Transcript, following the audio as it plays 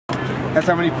That's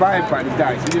how many firefighters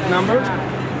died. See this number?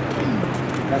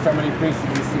 That's how many places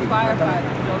you see.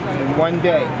 In one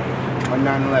day on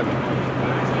 9/11.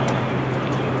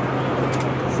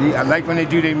 See, I like when they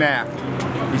do their math.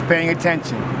 He's paying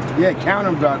attention. Yeah, count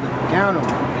them, brother. Count them.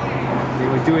 They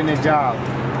were doing their job.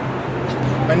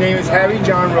 My name is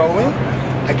John Roland.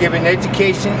 I give an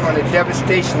education on the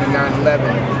devastation of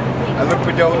 9/11. I look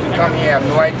for those who come here have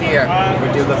no idea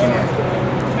what they're looking at.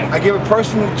 I give a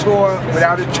personal tour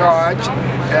without a charge,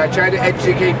 and I try to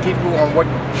educate people on what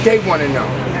they want to know.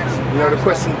 You know, the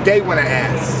questions they want to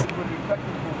ask.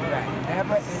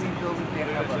 Never any building there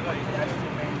ever.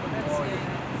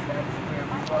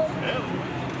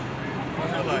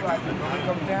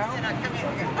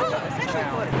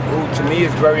 To me,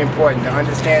 it's very important to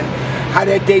understand how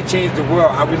that day changed the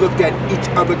world, how we looked at each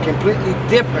other completely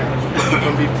different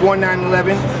from before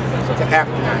 9/11 to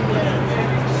after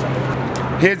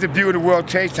 9/11. Here's a view of the World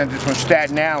Trade Center from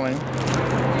Staten Island,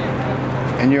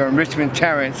 and you're in Richmond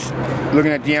Terrace,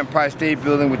 looking at the Empire State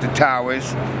Building with the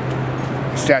towers,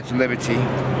 the Statue of Liberty.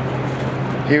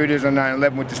 Here it is on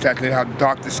 9/11 with the Statue of Liberty, how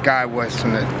dark the sky was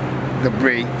from the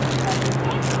debris.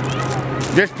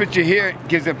 This picture here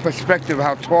gives a perspective of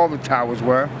how tall the towers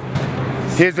were.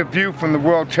 Here's a view from the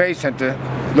World Trade Center,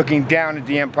 looking down at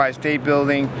the Empire State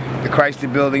Building, the Chrysler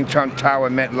Building, Trump Tower,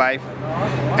 MetLife,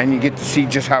 and you get to see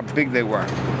just how big they were.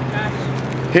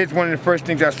 Here's one of the first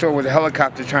things I saw was a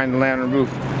helicopter trying to land on the roof.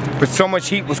 But so much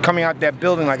heat was coming out that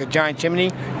building like a giant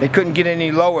chimney, they couldn't get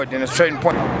any lower than a certain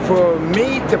point. For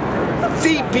me to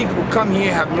see people come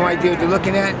here have no idea what they're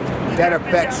looking at, that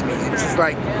affects me. It's just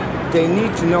like, they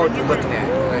need to know what they're looking at.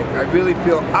 I really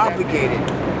feel obligated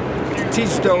to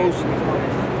teach those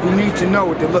who need to know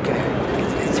what they're looking at.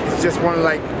 It's just one of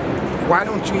like, why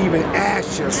don't you even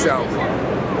ask yourself,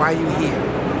 why are you here?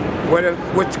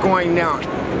 What's going on?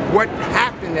 What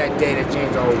happened that day that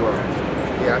changed the whole world?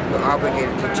 Yeah, I feel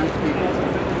obligated to teach people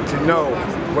to know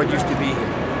what used to be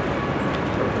here.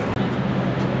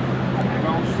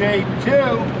 Don't say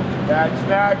two, that's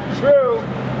not true,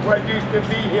 what used to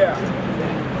be here.